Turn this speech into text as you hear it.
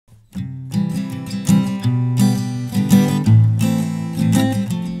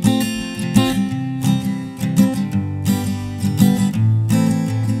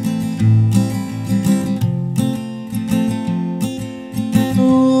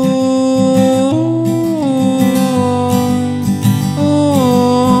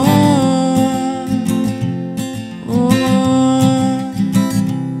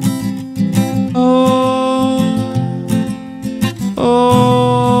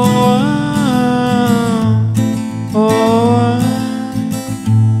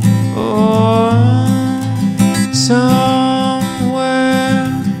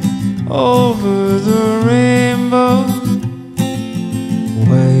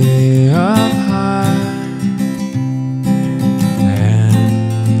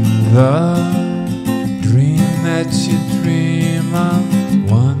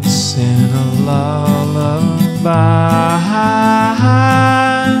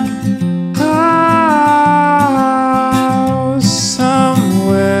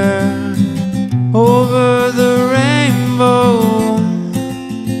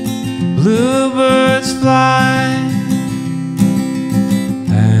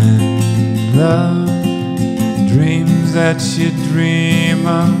the dreams that you dream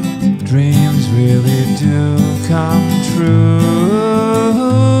of, dreams really do come true.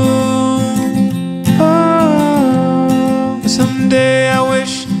 Oh, someday I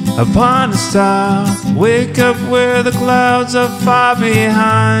wish upon a star, wake up where the clouds are far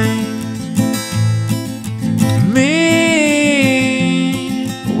behind me,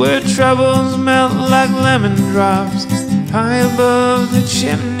 where troubles melt like lemon drops, high above the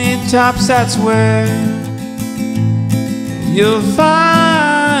chimney tops. That's where you'll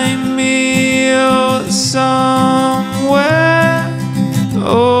find me. Oh, somewhere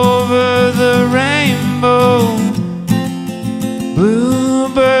over the rainbow,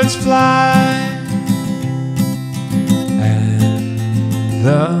 bluebirds fly, and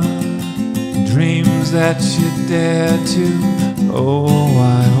the dreams that you dare to, oh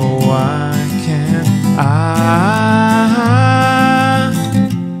why can't I?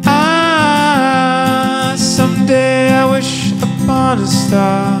 Someday I wish upon a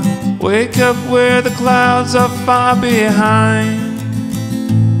star, wake up where the clouds are far behind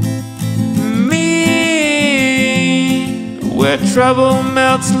me, where trouble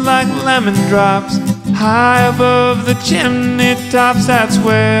melts like lemon drops, high above the chimney tops. That's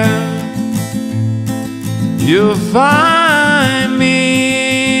where you'll find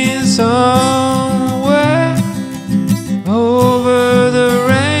me, somewhere over the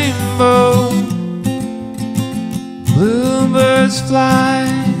rainbow, bluebirds fly,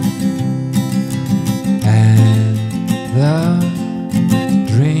 and the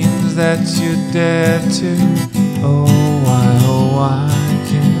dreams that you dare to, oh why